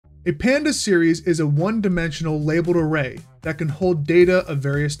A Pandas series is a one-dimensional labeled array that can hold data of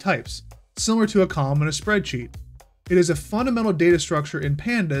various types, similar to a column in a spreadsheet. It is a fundamental data structure in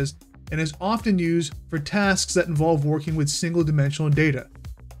Pandas and is often used for tasks that involve working with single-dimensional data.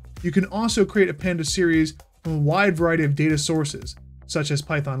 You can also create a Pandas series from a wide variety of data sources, such as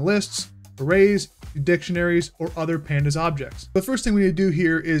Python lists, arrays, dictionaries, or other Pandas objects. The first thing we need to do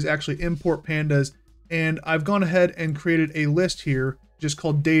here is actually import Pandas, and I've gone ahead and created a list here just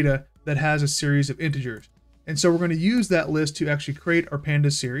called data that has a series of integers. And so we're going to use that list to actually create our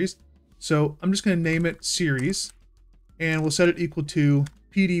Pandas series. So I'm just going to name it series, and we'll set it equal to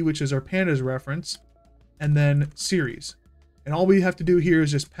PD, which is our Pandas reference, and then series. And all we have to do here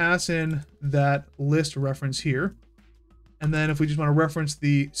is just pass in that list reference here. And then if we just want to reference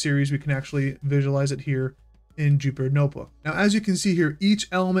the series, we can actually visualize it here in Jupyter Notebook. Now, as you can see here, each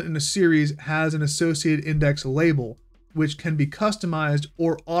element in a series has an associated index label, which can be customized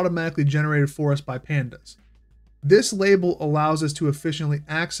or automatically generated for us by Pandas. This label allows us to efficiently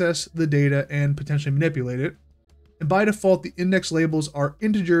access the data and potentially manipulate it. And by default, the index labels are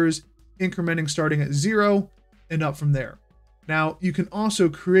integers, incrementing starting at 0 and up from there. Now, you can also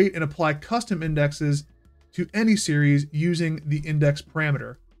create and apply custom indexes to any series using the index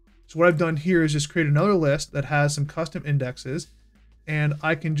parameter. So what I've done here is just create another list that has some custom indexes, and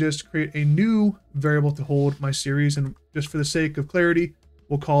I can just create a new variable to hold my series. And just for the sake of clarity,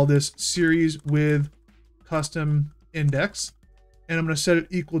 we'll call this series with custom index. And I'm going to set it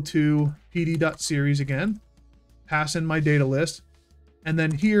equal to pd.series again, pass in my data list. And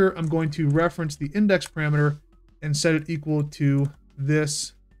then here I'm going to reference the index parameter and set it equal to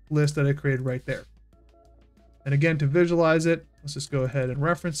this list that I created right there. And again, to visualize it, let's just go ahead and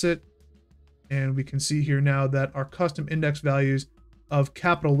reference it. And we can see here now that our custom index values of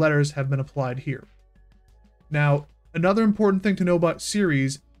capital letters have been applied here. Now, another important thing to know about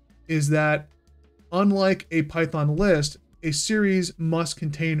series is that unlike a Python list, a series must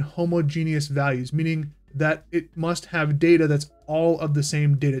contain homogeneous values, meaning that it must have data that's all of the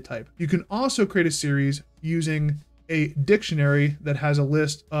same data type. You can also create a series using a dictionary that has a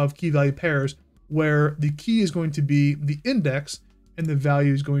list of key value pairs where the key is going to be the index and the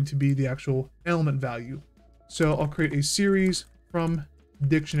value is going to be the actual element value. So I'll create a series from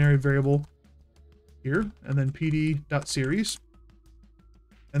dictionary variable here, and then pd.series.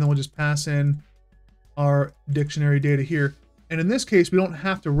 And then we'll just pass in our dictionary data here. And in this case, we don't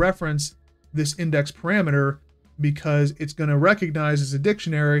have to reference this index parameter because it's going to recognize as a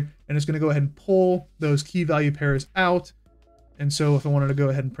dictionary, and it's going to go ahead and pull those key value pairs out. And so if I wanted to go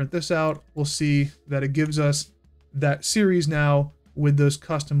ahead and print this out, we'll see that it gives us that series now with those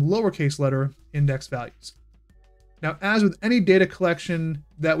custom lowercase letter index values. Now, as with any data collection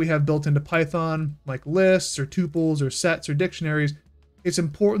that we have built into Python, like lists or tuples or sets or dictionaries, it's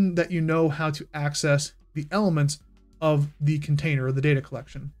important that you know how to access the elements of the container or the data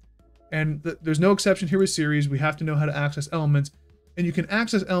collection. And there's no exception here with series. We have to know how to access elements, and you can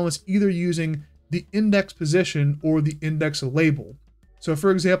access elements either using the index position or the index label. So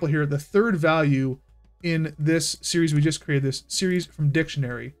for example here, the third value in this series we just created, this series from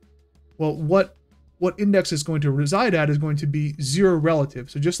dictionary, well, what index is going to reside at is going to be 0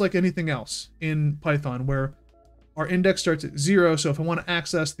 relative. So just like anything else in Python where our index starts at 0, so if I want to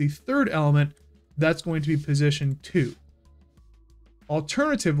access the third element, that's going to be position 2.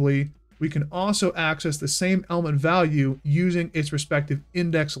 Alternatively, we can also access the same element value using its respective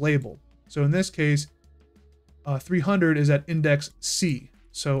index label. So in this case, 300 is at index C.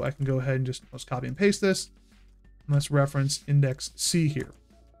 So I can go ahead and let's copy and paste this. And let's reference index C here.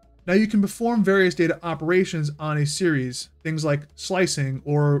 Now you can perform various data operations on a series, things like slicing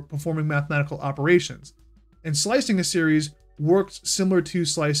or performing mathematical operations. And slicing a series works similar to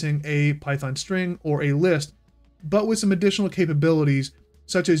slicing a Python string or a list, but with some additional capabilities,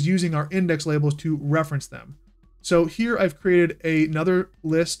 such as using our index labels to reference them. So here I've created another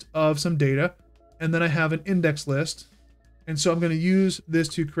list of some data, and then I have an index list. And so I'm going to use this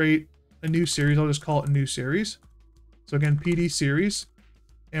to create a new series. I'll just call it a new series. So again, PD series,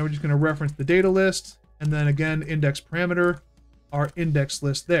 and we're just going to reference the data list, and then again, index parameter, our index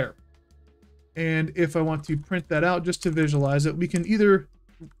list there. And if I want to print that out just to visualize it, we can either,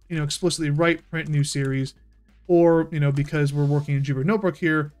 explicitly write print new series, or, because we're working in Jupyter Notebook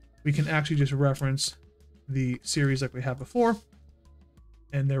here, we can actually just reference the series like we have before.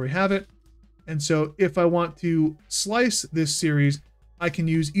 And there we have it. And so if I want to slice this series, I can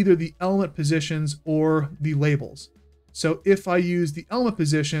use either the element positions or the labels. So if I use the element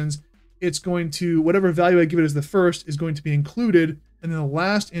positions, it's going to, whatever value I give it as the first is going to be included, and then the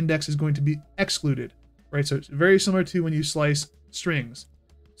last index is going to be excluded, right? So it's very similar to when you slice strings.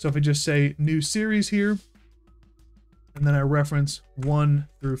 So if I just say new series here, and then I reference 1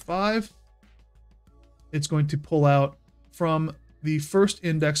 through 5, it's going to pull out from the first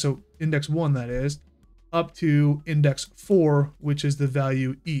index, so index 1 that is, up to index 4, which is the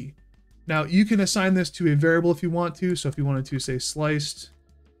value E. Now you can assign this to a variable if you want to. So if you wanted to say sliced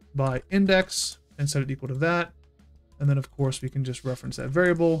by index and set it equal to that, and then of course we can just reference that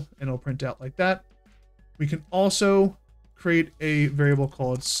variable and it'll print out like that. We can also create a variable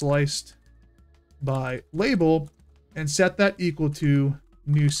called sliced by label and set that equal to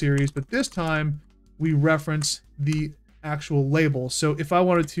new series, but this time we reference the actual label. So if I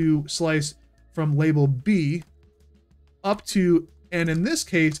wanted to slice from label B up to, and in this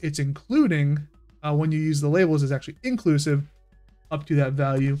case it's including, when you use the labels is actually inclusive up to that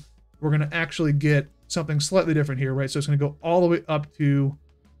value, we're going to actually get something slightly different here, right? So it's going to go all the way up to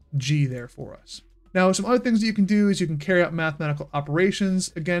G there for us. Now, some other things that you can do is you can carry out mathematical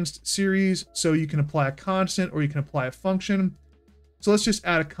operations against series. So you can apply a constant or you can apply a function. So let's just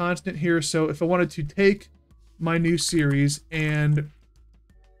add a constant here. So if I wanted to take my new series and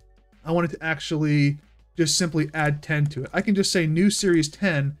I wanted to actually just simply add 10 to it, I can just say new series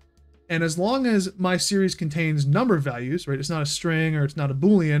 10. And as long as my series contains number values, right, it's not a string or it's not a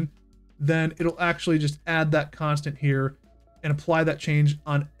Boolean, then it'll actually just add that constant here and apply that change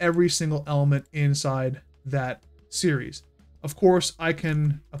on every single element inside that series. Of course, I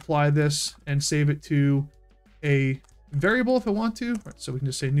can apply this and save it to a variable if I want to. Right, so we can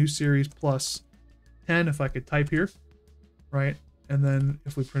just say new series plus 10 if I could type here, right? And then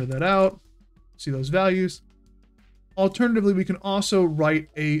if we printed that out, see those values. Alternatively, we can also write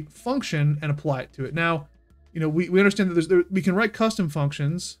a function and apply it to it. Now, you know, we understand that we can write custom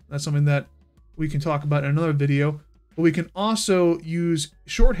functions. That's something that we can talk about in another video. But we can also use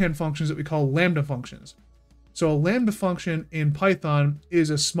shorthand functions that we call lambda functions. So a lambda function in Python is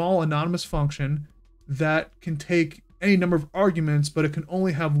a small anonymous function that can take any number of arguments, but it can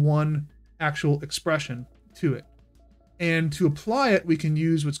only have one actual expression to it. And to apply it, we can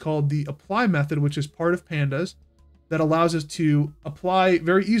use what's called the apply method, which is part of Pandas, that allows us to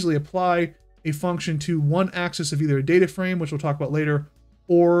very easily apply a function to one axis of either a data frame, which we'll talk about later,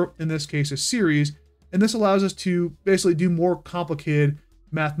 or in this case, a series. And this allows us to basically do more complicated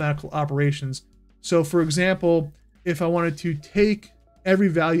mathematical operations. So for example, if I wanted to take every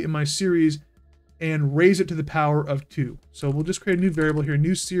value in my series and raise it to the power of 2. So we'll just create a new variable here,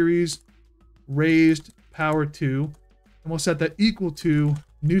 new series raised power 2, and we'll set that equal to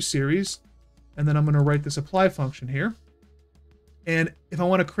new series. And then I'm going to write this apply function here. And if I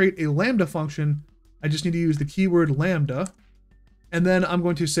want to create a lambda function, I just need to use the keyword lambda. And then I'm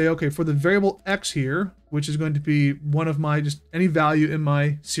going to say, okay, for the variable x here, which is going to be one of my, just any value in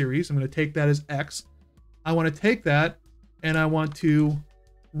my series, I'm going to take that as x. I want to take that and I want to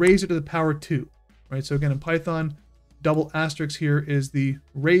raise it to the power 2, right? So again, in Python, double asterisk here is the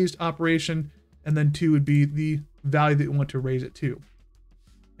raised operation, and then 2 would be the value that you want to raise it to.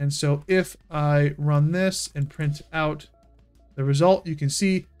 And so if I run this and print out the result, you can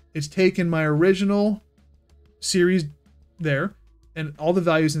see it's taken my original series there and all the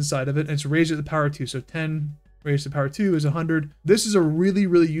values inside of it, and it's raised to the power 2. So 10 raised to the power 2 is 100. This is a really,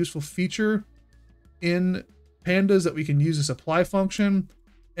 really useful feature in Pandas that we can use this apply function.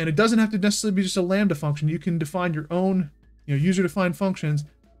 And it doesn't have to necessarily be just a lambda function. You can define your own, user-defined functions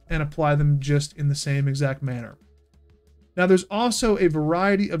and apply them just in the same exact manner. Now, there's also a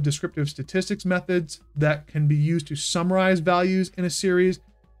variety of descriptive statistics methods that can be used to summarize values in a series.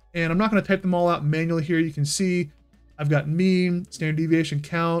 And I'm not going to type them all out manually here. You can see I've got mean, standard deviation,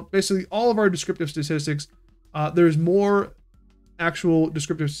 count, basically all of our descriptive statistics. There's more actual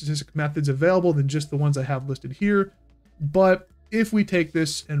descriptive statistic methods available than just the ones I have listed here. But if we take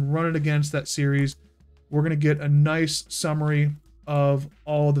this and run it against that series, we're going to get a nice summary of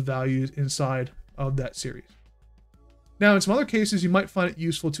all the values inside of that series. Now, in some other cases, you might find it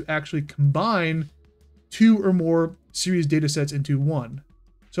useful to actually combine 2 or more series datasets into one.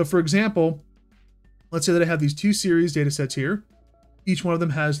 So for example, let's say that I have these 2 series datasets here. Each one of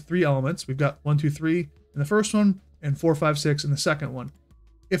them has 3 elements. We've got 1, 2, 3 in the first one and 4, 5, 6 in the second one.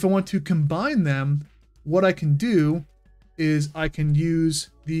 If I want to combine them, what I can do is I can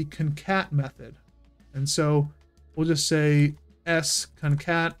use the concat method. And so we'll just say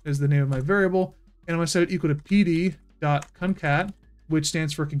sconcat is the name of my variable, and I'm going to set it equal to pd.concat, which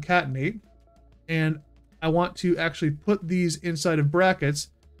stands for concatenate. And I want to actually put these inside of brackets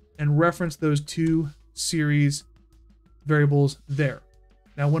and reference those 2 series variables there.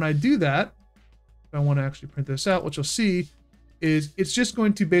 Now, when I do that, if I want to actually print this out, what you'll see is it's just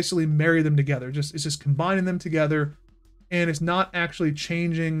going to basically marry them together. It's just combining them together. and it's not actually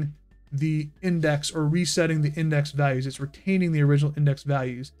changing the index or resetting the index values. It's retaining the original index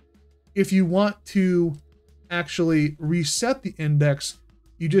values. If you want to actually reset the index,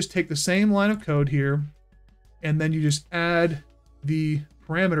 you just take the same line of code here, and then you just add the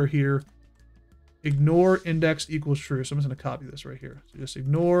parameter here, ignore index equals true. So I'm just going to copy this right here. So just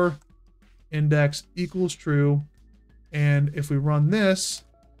ignore index equals true. And if we run this,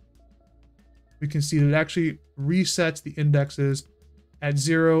 we can see that it actually resets the indexes at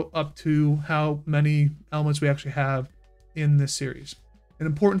 0 up to how many elements we actually have in this series. An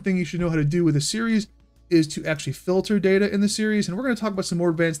important thing you should know how to do with a series is to actually filter data in the series. And we're going to talk about some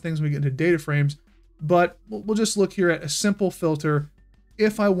more advanced things when we get into data frames, but we'll just look here at a simple filter.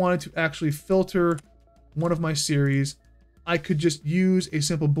 If I wanted to actually filter one of my series, I could just use a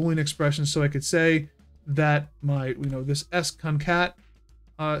simple Boolean expression. So I could say that my, this s_concat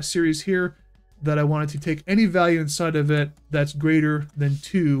series here, that I wanted to take any value inside of it that's greater than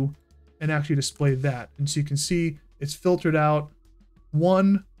 2 and actually display that. And so you can see it's filtered out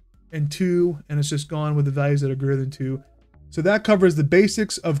 1 and 2, and it's just gone with the values that are greater than 2. So that covers the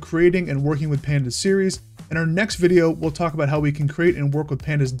basics of creating and working with Pandas series. In our next video, we'll talk about how we can create and work with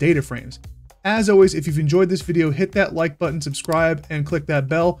Pandas data frames. As always, if you've enjoyed this video, hit that like button, subscribe, and click that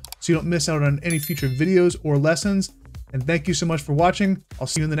bell so you don't miss out on any future videos or lessons. And thank you so much for watching. I'll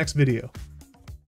see you in the next video.